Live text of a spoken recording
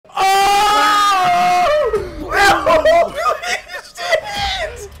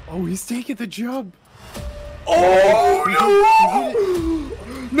he's taking the jump. Oh,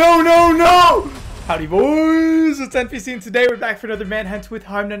 no! No, no, no! Howdy, boys! It's NPC, and today we're back for another manhunt with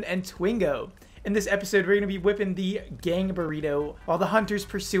HarmNone and Twingo. In this episode, we're going to be whipping the Gang Burrito while the hunters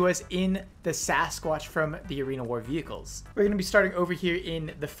pursue us in the Sasquatch from the Arena War vehicles. We're going to be starting over here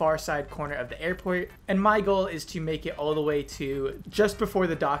in the far side corner of the airport, and my goal is to make it all the way to just before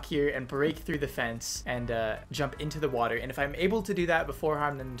the dock here and break through the fence and jump into the water. And if I'm able to do that before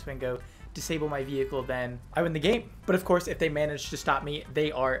HarmNone and Twingo disable my vehicle, then I win the game. But of course, if they manage to stop me,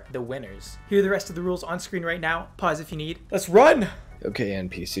 they are the winners. Here are the rest of the rules on screen right now. Pause if you need. Let's run! Okay,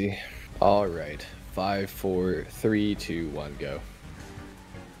 NPC. All right. 5, 4, 3, 2, 1, go.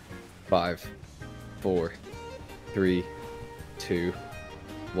 5, 4, 3, 2,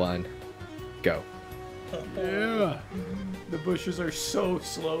 1, go. Yeah. The bushes are so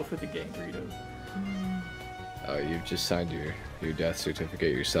slow for the Gang Burrito. Oh, you've just signed your death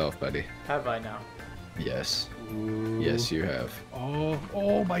certificate yourself, buddy. Have I now? Yes. Ooh. Yes, you have.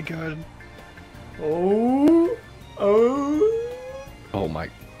 Oh my god. Oh. Oh my.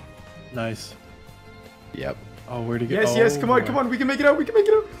 Nice. Yep. Oh, where'd he go? Yes, yes, come on, come on. We can make it out. We can make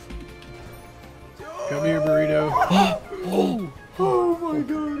it out. Come here, Burrito. Oh my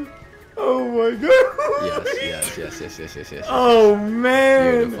god. Oh my god. Yes. Oh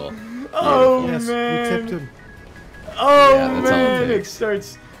man. Beautiful. Oh Yes, man. we tipped him. Oh Yeah, that's all it man. It takes.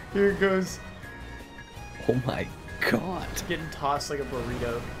 starts. Here it goes. Oh my god. Getting tossed like a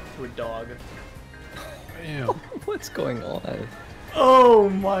burrito to a dog. Damn. What's going on? Oh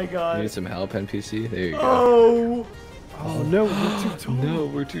my You god. need some help, NPC? There you go. Oh Oh no, we're too tall. No,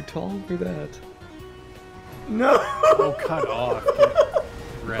 we're too tall for that. no. Oh, cut off. Get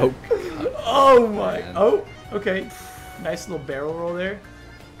wrecked. Oh, Oh my. Man. Oh, okay. Nice little barrel roll there.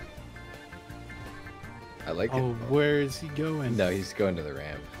 I like Oh, it. where is he going? No, he's going to the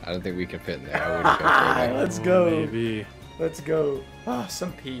ramp. I don't think we can fit in there. I wouldn't go further. Let's go. Maybe. Let's go. Ah,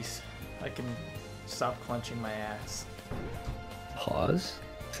 some peace. I can stop clenching my ass. Pause?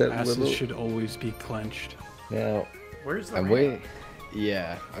 Is that Asses little... should always be clenched. Now, Where's the I'm ramp? waiting.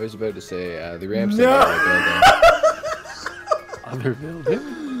 Yeah, I was about to say the ramp's No! in the Other building?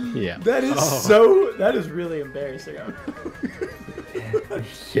 building. Yeah. That is that is really embarrassing.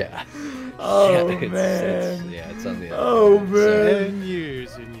 Yeah. Oh Yeah, it's man. it's on the other Oh end, man. 10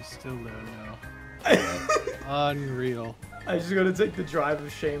 years and you still don't know. Unreal. I just gotta take the drive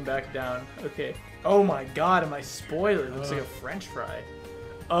of shame back down. Okay. Oh my god, am I spoiled? It looks like a French fry.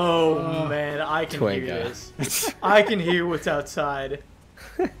 Oh man, I can hear Twingo. this. I can hear what's outside.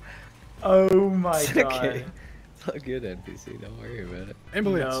 Oh my It's god. okay. It's all good, NPC. Don't worry about it.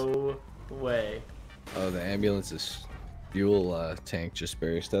 Ambulance. No way. Oh, the ambulance's fuel tank just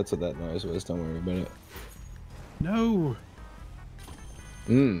burst. That's what that noise was. Don't worry about it. No.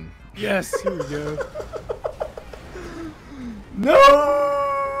 Mmm. Yes, here we go. No!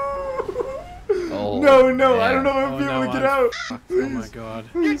 Oh, No, I don't know if Oh, I'm able no, to get I'm out. fucked. Oh my god.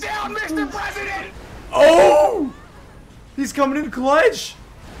 Get down, Mr. President! Oh! He's coming in clutch!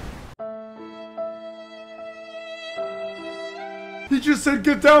 He just said,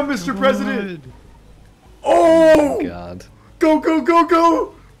 get down, Mr. President! Oh! God. Go, go, go,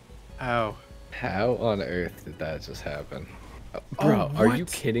 go! Ow. How on earth did that just happen? Bro, are you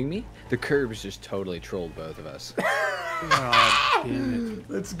what? kidding me? The curbs just totally trolled both of us. God damn it.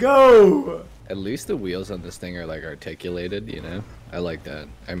 Let's go! At least the wheels on this thing are like articulated, you know? I like that.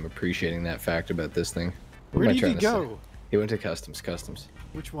 I'm appreciating that fact about this thing. What Where am I did he trying to say? go? He went to customs.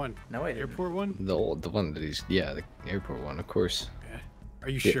 Which one? No, I didn't. Airport one? The one that he's, yeah, the airport one, of course. Are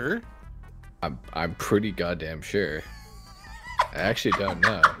you Yeah. sure? I'm pretty goddamn sure. I actually don't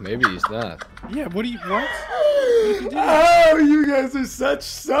know. Maybe he's not. Yeah, what? Oh, you guys are such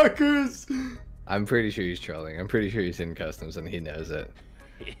suckers! I'm pretty sure he's trolling. I'm pretty sure he's in customs and he knows it.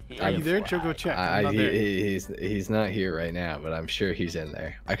 Are you there? Joe, go check. I'm not there. He's not here right now, but I'm sure he's in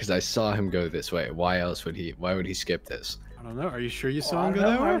there because I saw him go this way. Why would he skip this? I don't know. Are you sure you saw I him don't go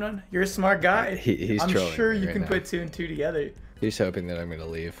know, that way? HarmNone. You're a smart guy. He's I'm trolling sure me you right can now. put 2 and 2 together. He's hoping that I'm gonna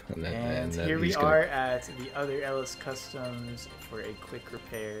leave, and then And then here we he's are gonna... at the other Ellis Customs for a quick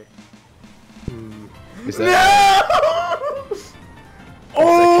repair. Is that... No!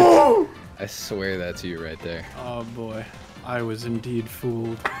 Oh! I swear that's you right there. Oh boy, I was indeed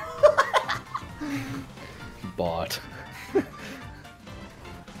fooled. Bot.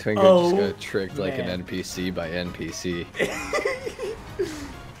 Twingo just Oh, got tricked like man. an NPC by NPC.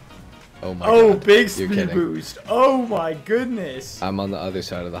 Oh my Oh, god. big You're speed kidding. boost. Oh my goodness. I'm on the other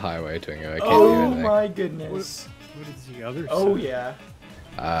side of the highway, Twingo. I can't do Oh anything. my goodness. What is the other Oh side? yeah.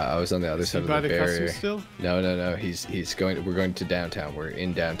 I was on the other side of by the the barrier. customs still? No. He's going. We're going to downtown. We're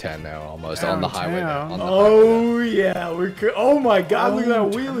in downtown now, almost on the highway. Downtown? On the highway yeah, oh my god, look at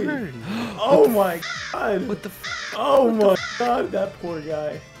that wheelie. turn. Oh my god. What the? Oh my god, that poor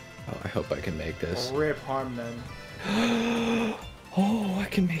guy. Oh, I hope I can make this. Rip HarmNone. Oh, I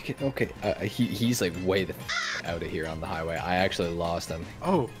can make it. Okay, he's like way the out of here on the highway. I actually lost him.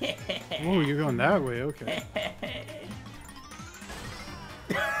 Oh. Oh, you're going that way. Okay.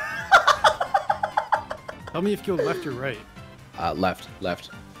 Tell me if you go left or right. Left.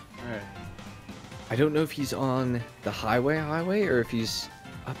 All right. I don't know if he's on the highway, or if he's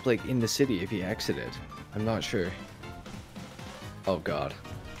up like in the city. If he exited, I'm not sure. Oh God.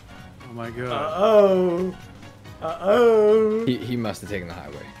 Oh my god. Uh-oh. Uh-oh. He must have taken the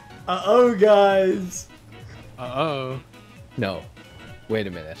highway. Uh-oh, guys. Uh-oh. No. Wait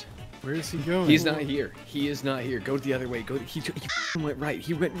a minute. Where is he going? He's not here. He is not here. Go the other way. Go. He went right.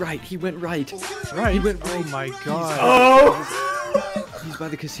 He went right. He went right. Right. He went right. Oh my god. Oh. He's by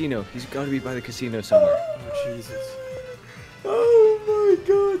the casino. He's got to be by the casino somewhere. Oh Jesus. Oh my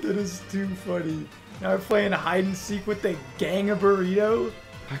god, that is too funny. Now we're playing hide and seek with the Gang Burrito.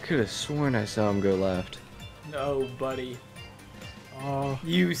 I could have sworn I saw him go left. No, buddy. Oh.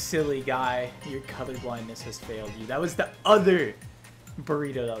 You silly guy. Your colorblindness has failed you. That was the other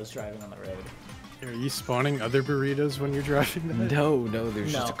burrito that was driving on the road. Are you spawning other burritos when you're driving that? No,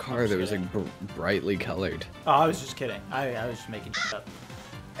 there's just a No, car I'm that was kidding. like brightly colored. Oh, I was just kidding. I was just making shit up.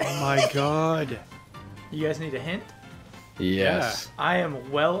 Oh my god. You guys need a hint? Yes. I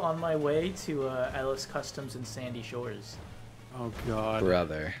am well on my way to Ellis Customs in Sandy Shores. Oh god.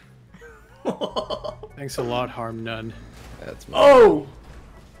 Brother. Thanks a lot, HarmNone. That's my Oh!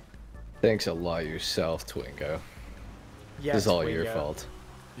 Thanks a lot yourself, Twingo. Yes, This is all your Twingo. fault.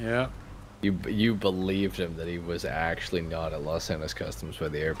 Yeah. You believed him that he was actually not at Los Angeles Customs by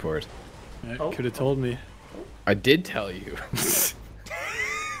the airport. Oh. Could have told me. I did tell you.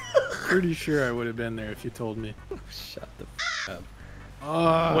 Pretty sure I would have been there if you told me. Shut the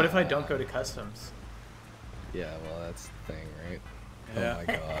up. What if I don't go to Customs? Yeah, well, that's the thing, right? Yeah. Oh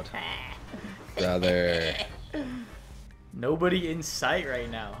my god. Brother. Nobody in sight right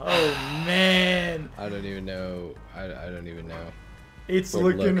now. Oh man, I don't even know. I don't even know. it's But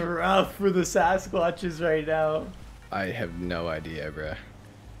looking look. rough for the Sasquatches right now. I have no idea, bruh.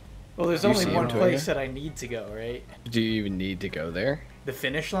 Well, there's You only see one him, place Twingo? that I need to go, right? Do you even need to go there? The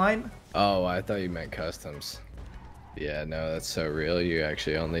finish line? Oh, I thought you meant customs. Yeah, no, that's so real. You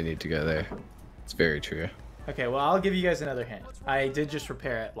actually only need to go there. It's very true. Okay, well, I'll give you guys another hint. I did just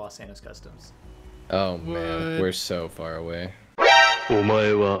repair at Los Angeles Customs. Oh man, What? we're so far away. お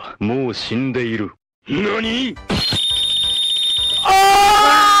前はもう死んでいる。何？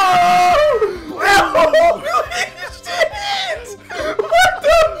 Oh! Holy shit! What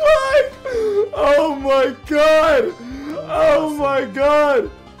the fuck? Oh my god! Oh my god!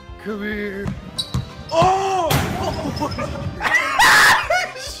 Come here. Oh!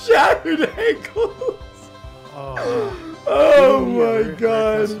 Shattered ankles! Oh. Oh Yeah, my we're at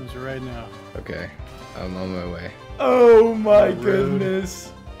god! Customs right now. Okay, I'm on my way. Oh my Rude.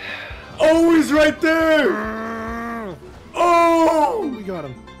 goodness! Oh, he's right there! Oh! We got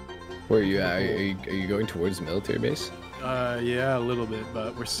him. Where are you at? Are you going towards the military base? Yeah, a little bit,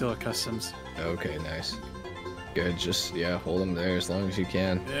 but we're still at Customs. Okay, nice. Good, just, yeah, hold them there as long as you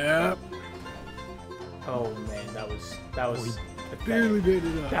can. Yeah. Oh man, that was Barely pathetic. made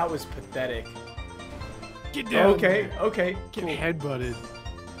it up. That was pathetic. Get down. Okay, there. okay, Get cool. headbutted.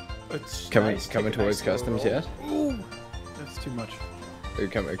 It's Coming nice, coming take a towards nice slow customs roll. yet? Ooh. That's too much. Are you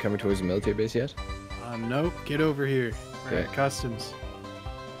coming towards the military base yet? Nope. Get over here. We're at Okay. Customs.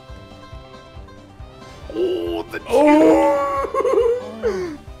 Oh!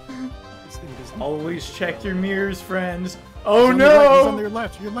 This thing doesn't. Always check your mirrors, friends. Oh He's on the right, he's on no! their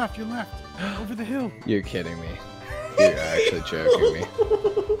left. Your left. Your left. Over the hill. You're kidding me. You're actually joking me.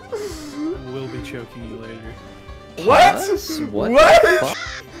 I will be choking you later. What? What? What? the fuck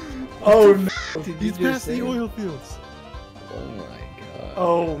Oh no! did you He's just past say? the oil fields. Oh my god.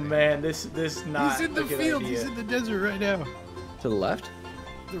 Oh man, this not He's in the a good field. idea. He's in the desert right now. To the left?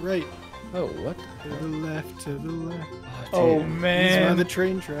 The right. Oh, what? To the left. To the left. Oh dude. These are man! the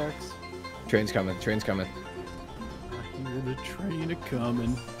train tracks. Train's coming. Train's coming. I hear the train a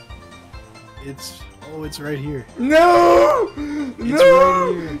coming. It's right here. No! It's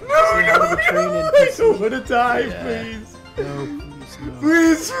No! right here. No! Say hi No! to the train No! and I kiss don't me. want to die, Yeah. please! No, please no.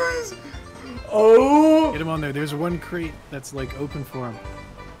 Please, please! Oh! Get him on there. There's one crate that's like open for him.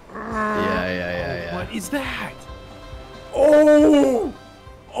 Yeah. What is that? Oh!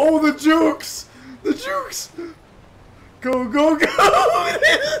 Oh, the jukes! The jukes! Go, go, go!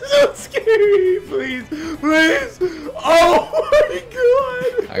 This is so scary! Please, please! Oh my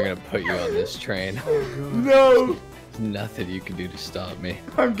god! I'm gonna put you on this train. No! There's nothing you can do to stop me.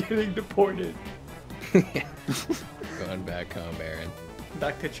 I'm getting deported. Going back home, Aaron.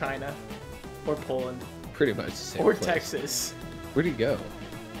 Back to China. Or Poland. Pretty much the same Or place. Texas. Where'd he go?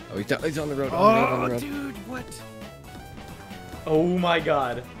 Oh, he's on the road. Oh, dude, what? Oh my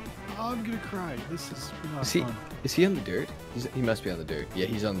god. Oh, I'm gonna cry. This is not Is he? fun. Is he on the dirt? He must be on the dirt. Yeah,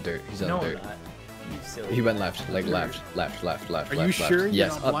 he's on the dirt. He's on No, the I'm dirt. not. You silly. He went left, like left. Are you sure you're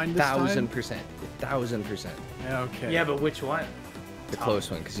Yes, not blind this time? 1,000%. 1,000%. Yeah, okay. Yeah, but which one? The close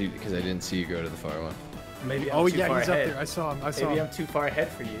one, because I didn't see you go to the far one. Maybe I'm Oh too yeah, far he's ahead. up there. I saw him. I saw Maybe him. I'm too far ahead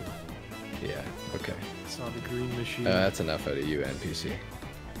for you. Yeah. Okay. I saw the green machine. That's enough out of you, NPC.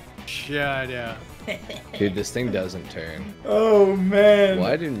 Shut up. Dude, this thing doesn't turn. Oh man.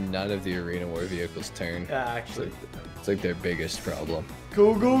 Why do none of the arena war vehicles turn? Actually. It's like their biggest problem.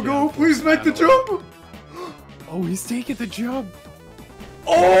 Go, go, go! Please make the jump! Oh, he's taking the jump.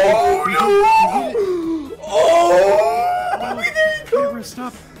 Oh no! Oh! There he Camera, comes!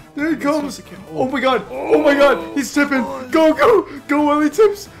 stop. There he comes! supposed to ca- Oh my god! Oh my god! He's tipping! Go, go! Go, Willie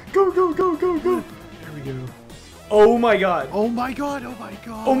tips! Go, go, go, go, go! There we go. Oh my god! Oh my god. Oh my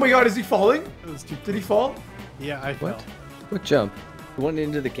god. Oh my god, is he falling? That was too Did he fall? Yeah, I What? fell. What jump? The one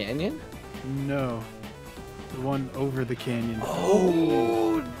into the canyon? No. The one over the canyon.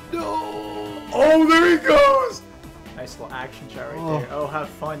 Oh no. Oh, there he goes! Nice little action shot right Oh. there. Oh, have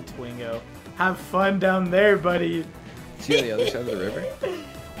fun, Twingo. Have fun down there, buddy. Is he on the other side of the river?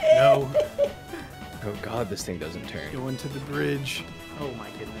 No. Oh god, this thing doesn't turn. Going to the bridge. Oh my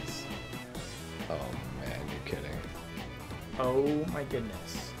goodness. Oh man, you're kidding. Oh my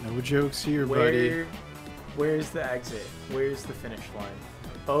goodness. No jokes here, buddy. Where's the exit? Where's the finish line?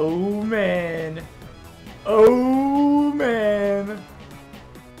 Oh man. Oh man.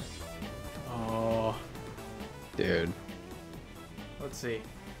 Oh. Dude. Let's see.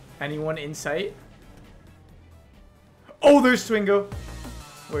 Anyone in sight? Oh, there's Twingo.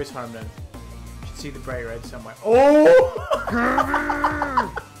 Where's HarmNone? Should see the bright red somewhere. Oh!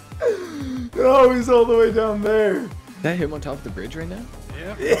 Oh, he's all the way down there. Is that him on top of the bridge right now?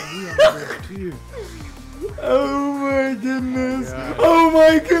 Yep. We on the bridge too. Oh my goodness. God. Oh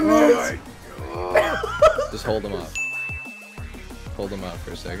my goodness. Just hold him up. Hold him up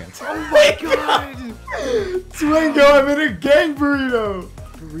for a second. Oh my god. Twingo, I'm in a gang burrito.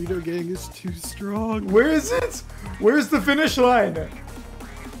 Burrito gang is too strong. Where is it? Where's the finish line?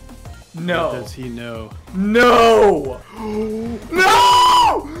 What No. does he know? No.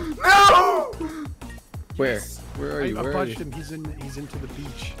 No. No. Where? Where are I you? Where are you? punched him. He's into the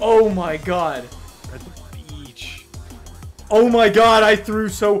beach. Oh my god. At the beach. Oh my god, I threw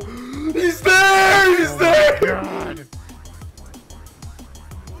so... He's there! He's there! God.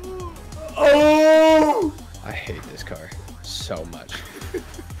 Oh! I hate this car so much.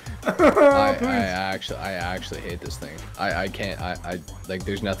 I actually hate this thing. I can't. I like.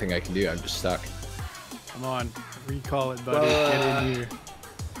 There's nothing I can do. I'm just stuck. Come on. Recall it, buddy. Get in here.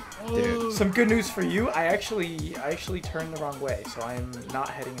 Dude. Some good news for you. I actually turned the wrong way, so I'm not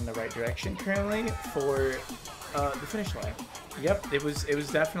heading in the right direction currently for the finish line. Yep, it was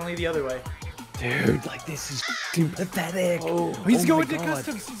definitely the other way. Dude, like this is pathetic. Oh, He's Oh going my to God.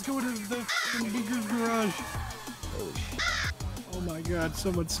 customs. He's going to the bigger garage. Holy shit. Oh my god,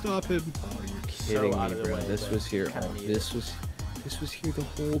 someone stop him. Oh, you're kidding out me, of the bro. way, This but was here. kinda Oh, needed. this was here the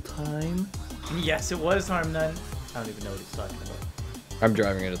whole time. yes, it was HarmNone. I don't even know what he's talking about. I'm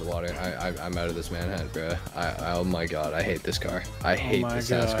driving into the water. I'm out of this manhunt, bro. Oh my god, I hate this car. I hate my the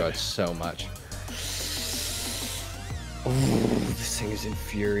Sasquatch God. so much. Oh, this thing is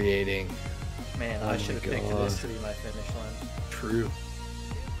infuriating. Man, Oh I my should have picked God. this to be my finish line. True.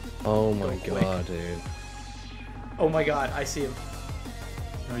 Oh my Go quick. god, dude. Oh my god, I see him.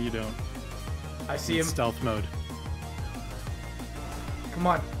 No, you don't. I see him. It's stealth mode. Come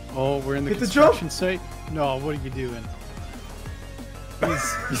on. Oh, we're in the Hit the jump. construction site. No, what are you doing?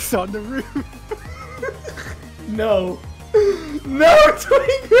 He's on the roof. No. No,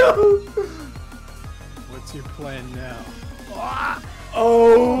 Twingo! What's your plan now?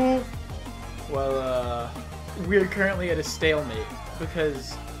 Oh! Well, we're currently at a stalemate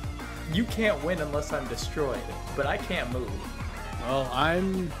because you can't win unless I'm destroyed, but I can't move. Well,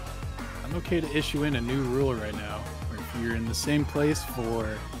 I'm okay to issue in a new rule right now. Where if you're in the same place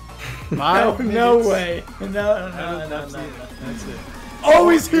for 5 minutes. No way. No. That's it. That's it. Oh,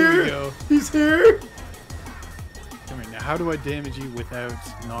 he's Here we here! go. He's here! Come here. Now, how do I damage you without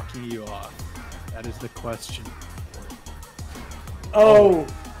knocking you off? That is the question. Oh!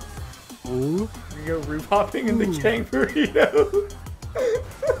 Ooh. We go roof hopping in the Gang Burrito.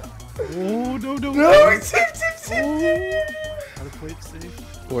 Oh, no, no. No, tip. How to play it safe.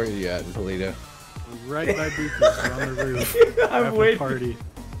 Where are you at in Toledo? Right by Bucas. We're on the roof. I'm After waiting. Party.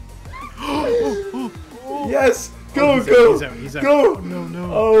 Yes, go, he's go, out, he's out, he's out. go. Oh, no.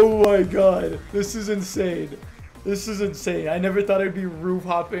 Oh my god, this is insane. This is insane. I never thought I'd be roof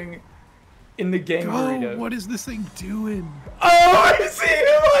hopping in the Gang Burrito. What is this thing doing? Oh, I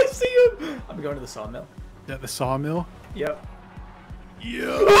see him. I'm going to the sawmill. Is that the sawmill? Yep.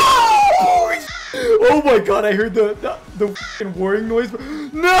 Yeah. Oh my god, I heard the f***ing whirring noise.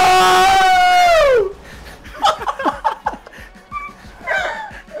 No!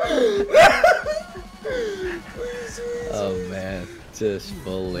 Oh man, just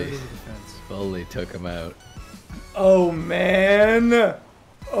fully took him out. Oh man!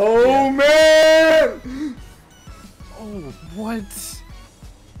 Oh man! Oh, what?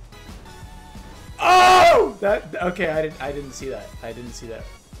 Oh! Okay, I didn't see that.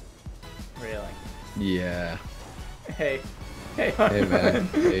 Really? Yeah. Hey Hey man.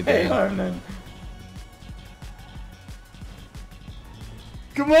 Hey Hey Dan. HarmNone.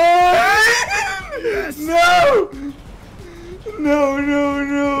 Come on! Yes! No!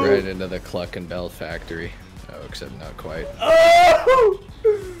 No! Right into the Cluck and Bell factory. Oh, except not quite. Oh!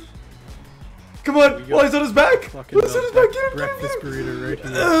 Come on! Oh, he's on his back! Fucking He's on his back! Get him! breakfast burrito right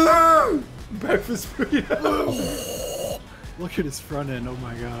here. Breakfast burrito! Look at his front end. Oh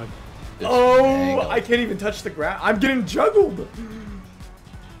my god. Just Oh! mangled. I can't even touch the ground. I'm getting juggled!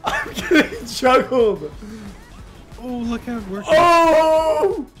 I'm getting juggled! Oh, look how it works.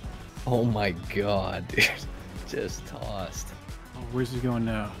 Oh! Oh my god, dude. Just tossed. Oh, where's he going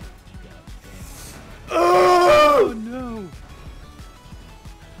now? Oh! Oh no!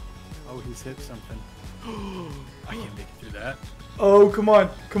 Oh, he's hit something. I can't make it through that. Oh, come on.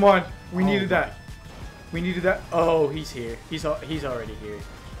 We Oh needed my. that. We needed that. Oh, he's here. He's already here.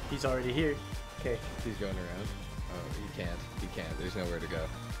 He's already here. Okay. He's going around. Oh, he can't. There's nowhere to go.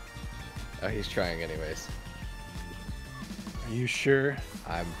 Oh, he's trying anyways. Are you sure?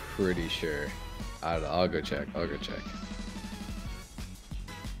 I'm pretty sure. I'll go check.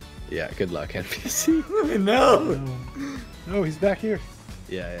 Yeah, good luck, NPC. No. No, he's back here.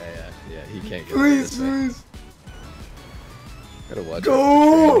 Yeah, he can't get Please, this thing. please. Gotta watch Go! out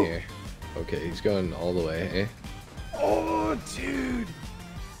for the train here. Okay, he's going all the way, eh? Oh, dude.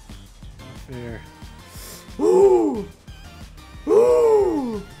 Not fair. Ooh.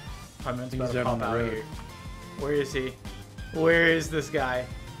 Ooh. HarmNone's He's about to out on pop the out road. here. Where is he? Where is this guy?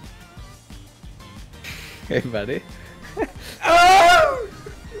 Hey, buddy. Oh!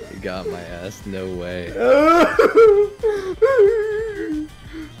 You got my ass. No way.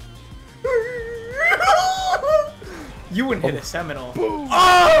 You wouldn't hit a Seminole.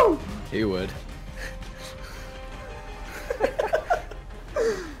 Oh! He would.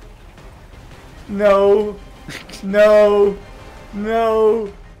 No.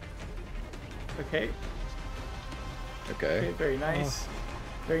 Okay. Okay, very nice.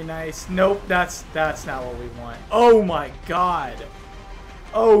 Very nice. Nope, that's not what we want. Oh my god.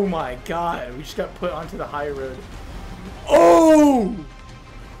 Oh my god. We just got put onto the high road. Oh!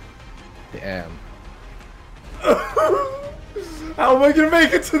 Damn. How am I gonna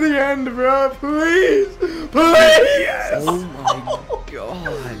make it to the end, bro? Please! Please! Yes! Oh my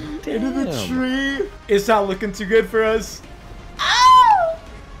god. Damn. Into the tree. It's not looking too good for us. Ow!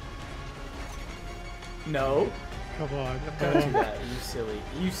 No. Come on. Don't do that.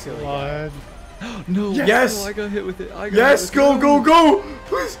 You silly guy. No. Yes! Oh, I got hit with it. Yes, go!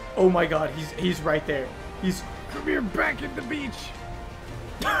 Please! Oh my god, he's right there. He's. Come here, back in the beach.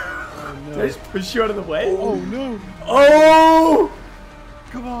 Oh Did I no. just push you out of the way? Oh no. Oh!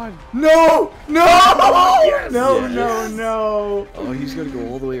 Come on. No! Yes! No! Oh, he's gonna go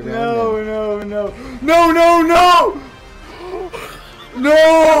all the way around. now.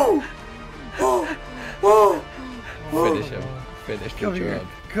 No! Finish him. Finish the Come here. job.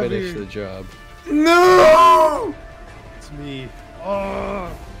 Come Finish here. the job. No! It's me.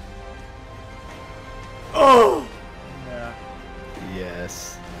 Oh. Oh! Yeah.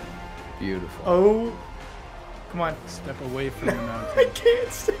 Yes. Beautiful. Oh! Come on. Step away from the I mountain.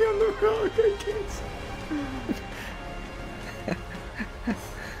 can't stay on the rock. I can't.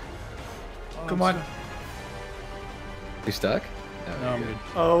 Oh, Come I'm on. You stuck? No, you're I'm good. good.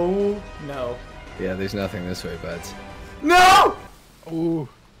 Oh no. Yeah, there's nothing this way, buds. No! Ooh.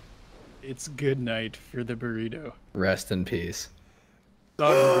 It's good night for the burrito. Rest in peace.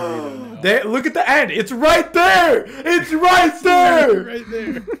 Dog burrito now. There, look at the end. It's right there. It's right there. Right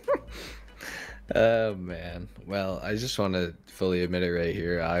there. Oh man. Well, I just want to fully admit it right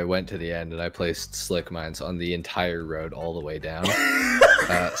here. I went to the end and I placed slick mines on the entire road all the way down.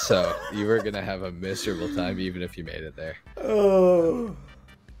 So you were gonna have a miserable time even if you made it there. Oh.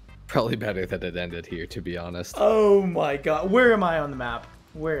 Probably better that it ended here, to be honest. Oh my god. Where am I on the map?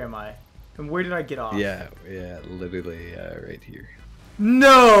 Where am I? And where did I get off? Yeah, literally right here.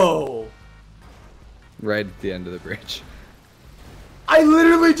 No! Right at the end of the bridge. I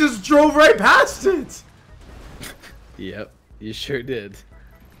literally just drove right past it! Yep, you sure did.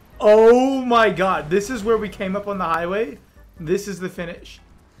 Oh my god. This is where we came up on the highway? This is the finish.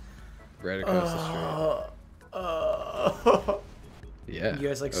 Right across the street. Yeah. You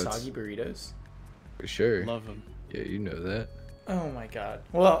guys like soggy burritos? For sure. Love them. Yeah, you know that. Oh my god.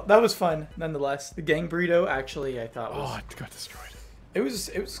 Well, that was fun nonetheless. The Gang Burrito actually I thought was... Oh, I got destroyed.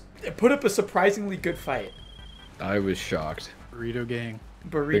 It put up a surprisingly good fight. I was shocked. Burrito gang.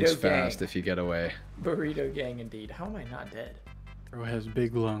 Burrito Thinks Gang. fast if you get away. Burrito Gang indeed. How am I not dead? Bro has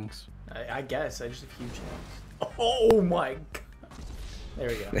big lungs. I guess. I just have huge lungs. Oh my god. There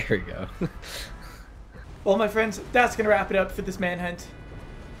we go. There we go. Well, my friends, that's going to wrap it up for this manhunt.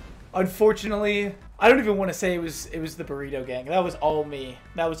 Unfortunately, I don't even want to say it was the Burrito Gang. That was all me.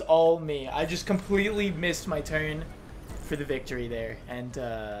 That was all me. I just completely missed my turn for the victory there and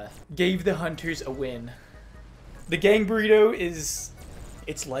gave the hunters a win. The Gang Burrito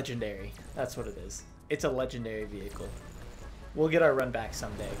it's legendary. That's what it is. It's a legendary vehicle. We'll get our run back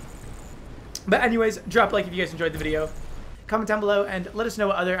someday. But anyways, drop a like if you guys enjoyed the video. Comment down below and let us know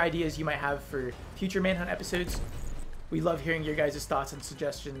what other ideas you might have for future Manhunt episodes. We love hearing your guys' thoughts and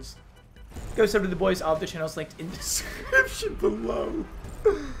suggestions. Go sub to the boys. All of the channels linked in the description below.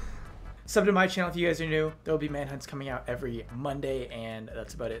 Sub to my channel if you guys are new. There will be Manhunts coming out every Monday, and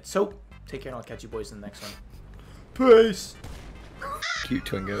that's about it. So, take care, and I'll catch you boys in the next one. Peace! Cute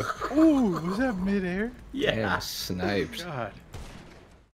Twingo. Ooh, was that midair? Yeah. Damn, sniped. God.